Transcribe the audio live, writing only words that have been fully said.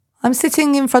I'm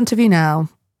sitting in front of you now,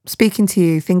 speaking to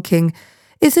you, thinking,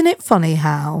 isn't it funny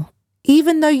how,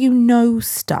 even though you know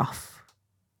stuff,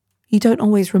 you don't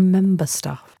always remember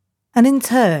stuff? And in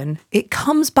turn, it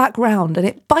comes back round and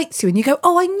it bites you and you go,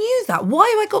 oh, I knew that. Why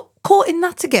have I got caught in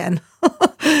that again?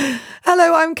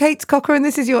 Hello, I'm Kate Cocker and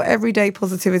this is your Everyday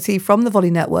Positivity from the Volley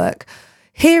Network.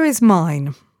 Here is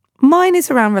mine. Mine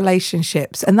is around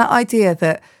relationships and that idea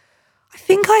that I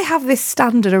think I have this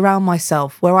standard around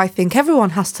myself where I think everyone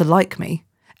has to like me.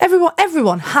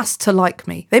 Everyone has to like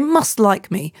me. They must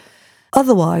like me.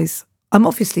 Otherwise, I'm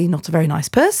obviously not a very nice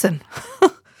person.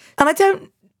 And I don't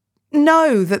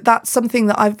know that that's something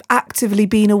that I've actively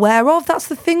been aware of. That's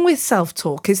the thing with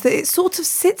self-talk, is that it sort of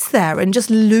sits there and just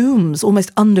looms almost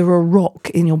under a rock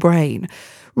in your brain,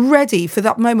 ready for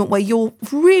that moment where you're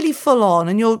really full on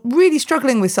and you're really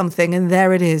struggling with something. And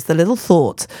there it is, the little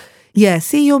thought. Yeah,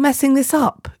 see, you're messing this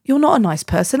up. You're not a nice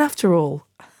person after all.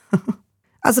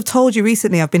 As I've told you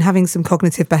recently, I've been having some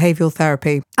cognitive behavioural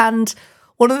therapy. And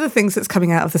one of the things that's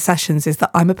coming out of the sessions is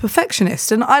that I'm a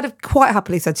perfectionist. And I'd have quite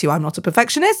happily said to you, I'm not a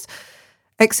perfectionist.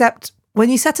 Except when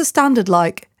you set a standard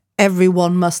like,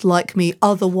 everyone must like me,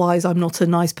 otherwise I'm not a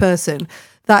nice person,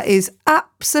 that is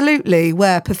absolutely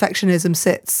where perfectionism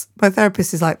sits. My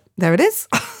therapist is like, there it is.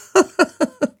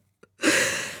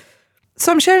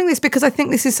 So I'm sharing this because I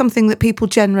think this is something that people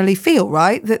generally feel,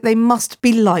 right? That they must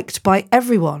be liked by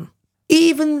everyone,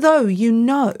 even though you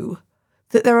know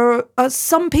that there are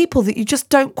some people that you just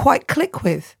don't quite click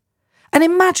with. And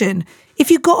imagine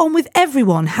if you got on with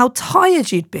everyone, how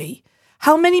tired you'd be,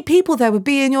 how many people there would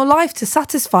be in your life to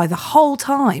satisfy the whole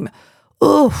time.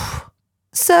 Oof.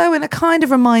 So in a kind of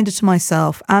reminder to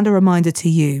myself and a reminder to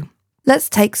you, let's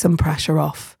take some pressure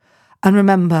off. And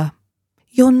remember,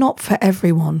 you're not for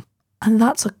everyone. And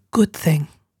that's a good thing.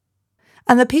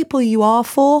 And the people you are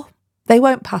for, they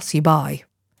won't pass you by.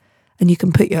 And you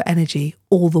can put your energy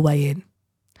all the way in.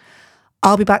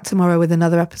 I'll be back tomorrow with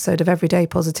another episode of Everyday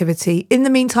Positivity. In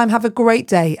the meantime, have a great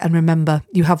day. And remember,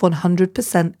 you have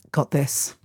 100% got this.